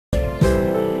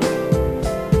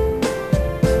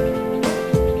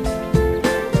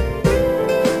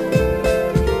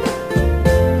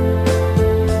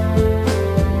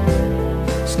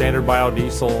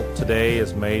biodiesel today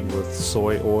is made with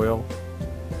soy oil,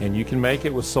 and you can make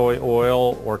it with soy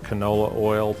oil or canola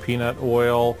oil, peanut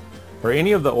oil, or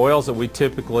any of the oils that we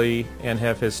typically and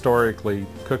have historically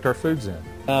cooked our foods in.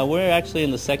 We're actually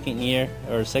in the second year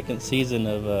or second season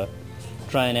of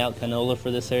trying out canola for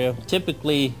this area.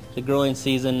 Typically the growing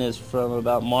season is from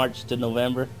about March to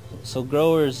November. So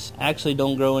growers actually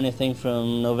don't grow anything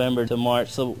from November to March.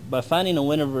 So by finding a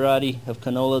winter variety of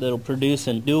canola that will produce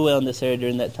and do well in this area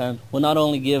during that time will not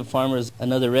only give farmers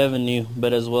another revenue,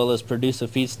 but as well as produce a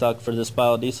feedstock for this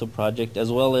biodiesel project,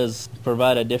 as well as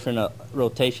provide a different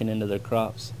rotation into their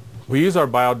crops. We use our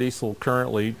biodiesel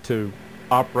currently to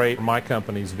operate my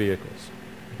company's vehicles.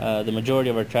 The majority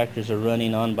of our tractors are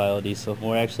running on biodiesel.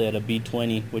 We're actually at a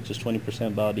B20, which is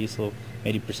 20% biodiesel,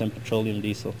 80% petroleum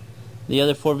diesel. The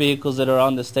other 4 vehicles that are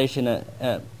on the station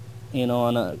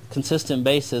on a consistent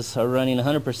basis are running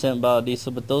 100%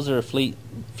 biodiesel, but those are fleet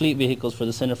vehicles for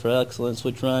the Center for Excellence,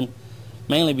 which run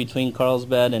mainly between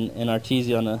Carlsbad and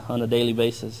Artesia on a daily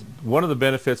basis. One of the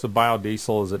benefits of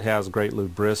biodiesel is it has great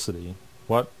lubricity.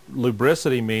 What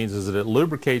lubricity means is that it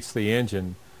lubricates the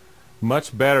engine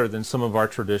much better than some of our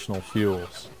traditional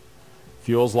fuels.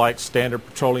 Fuels like standard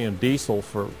petroleum diesel,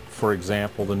 for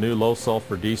example, the new low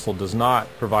sulfur diesel does not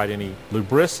provide any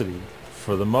lubricity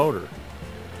for the motor.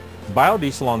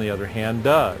 Biodiesel, on the other hand,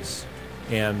 does,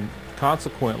 and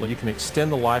consequently you can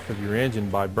extend the life of your engine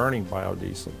by burning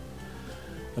biodiesel.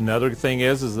 Another thing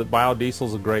is that biodiesel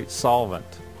is a great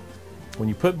solvent. When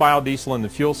you put biodiesel in the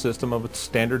fuel system of a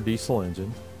standard diesel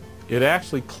engine, it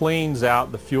actually cleans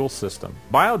out the fuel system.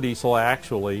 Biodiesel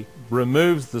actually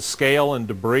removes the scale and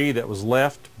debris that was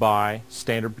left by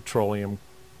standard petroleum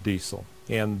diesel.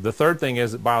 And the third thing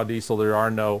is that biodiesel, there are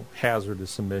no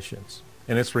hazardous emissions,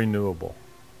 and it's renewable.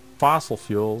 Fossil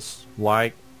fuels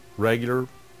like regular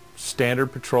standard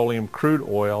petroleum crude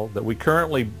oil that we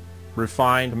currently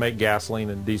refine to make gasoline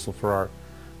and diesel for our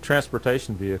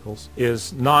transportation vehicles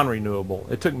is non-renewable.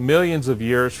 It took millions of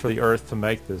years for the earth to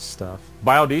make this stuff.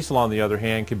 Biodiesel, on the other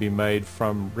hand, can be made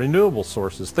from renewable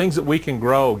sources, things that we can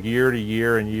grow year to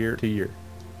year and year to year.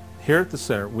 Here at the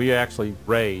center, we actually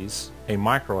raise a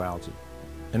microalgae,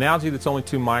 an algae that's only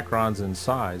 2 microns in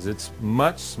size. It's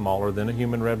much smaller than a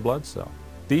human red blood cell.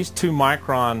 These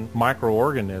 2-micron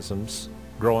microorganisms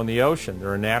grow in the ocean.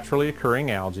 They're a naturally occurring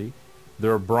algae.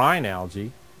 They're a brine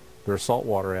algae. They're a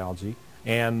saltwater algae.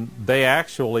 And they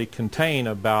actually contain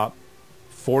about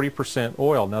 40%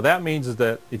 oil. Now that means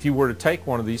that if you were to take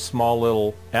one of these small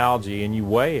little algae and you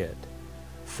weigh it,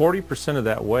 40% of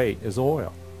that weight is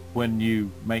oil. When you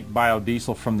make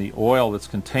biodiesel from the oil that's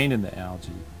contained in the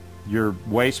algae, your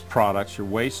waste products, your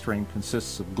waste stream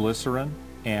consists of glycerin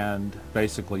and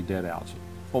basically dead algae.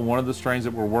 Well, one of the strains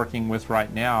that we're working with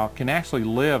right now can actually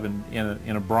live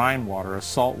in a brine water, a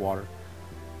salt water,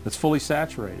 that's fully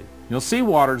saturated.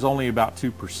 Seawater is only about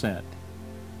 2%.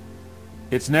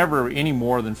 It's never any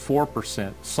more than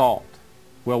 4% salt.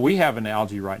 Well, we have an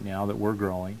algae right now that we're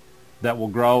growing that will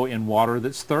grow in water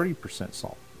that's 30%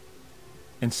 salt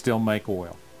and still make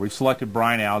oil. We've selected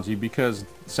brine algae because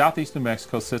southeast New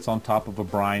Mexico sits on top of a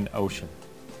brine ocean,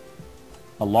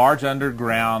 a large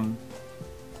underground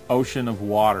ocean of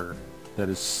water that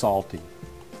is salty.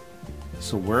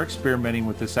 So we're experimenting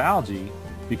with this algae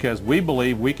because we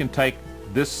believe we can take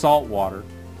this salt water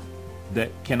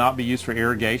that cannot be used for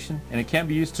irrigation and it can't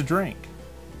be used to drink.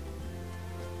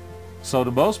 So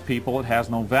to most people it has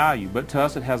no value, but to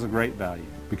us it has a great value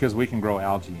because we can grow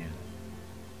algae in it.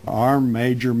 Our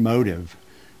major motive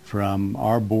from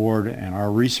our board and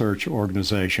our research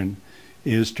organization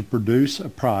is to produce a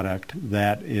product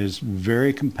that is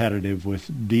very competitive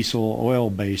with diesel,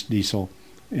 oil-based diesel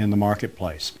in the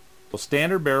marketplace. A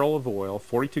standard barrel of oil,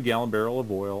 42-gallon barrel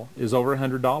of oil, is over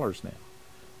 $100 now.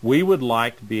 We would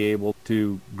like to be able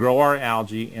to grow our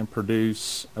algae and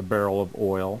produce a barrel of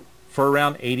oil for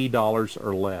around $80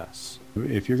 or less.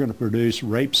 If you're going to produce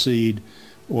rapeseed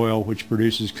oil, which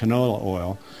produces canola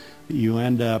oil, you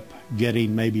end up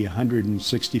getting maybe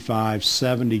 165,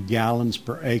 70 gallons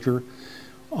per acre.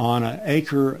 On an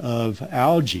acre of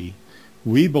algae,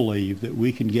 we believe that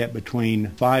we can get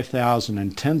between 5,000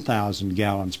 and 10,000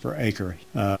 gallons per acre,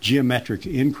 geometric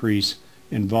increase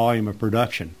in volume of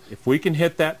production. If we can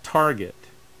hit that target,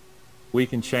 we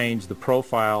can change the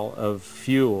profile of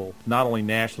fuel, not only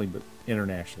nationally but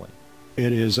internationally.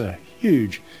 It is a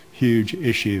huge, huge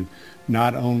issue,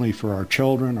 not only for our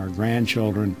children, our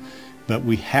grandchildren, but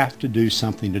we have to do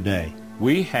something today.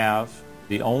 We have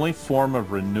the only form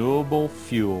of renewable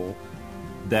fuel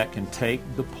that can take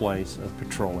the place of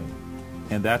petroleum,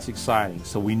 and that's exciting.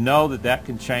 So we know that that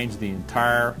can change the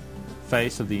entire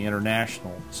face of the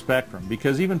international spectrum,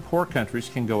 because even poor countries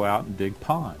can go out and dig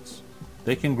ponds.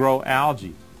 They can grow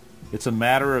algae. It's a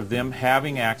matter of them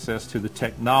having access to the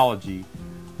technology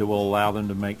that will allow them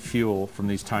to make fuel from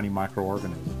these tiny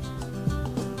microorganisms.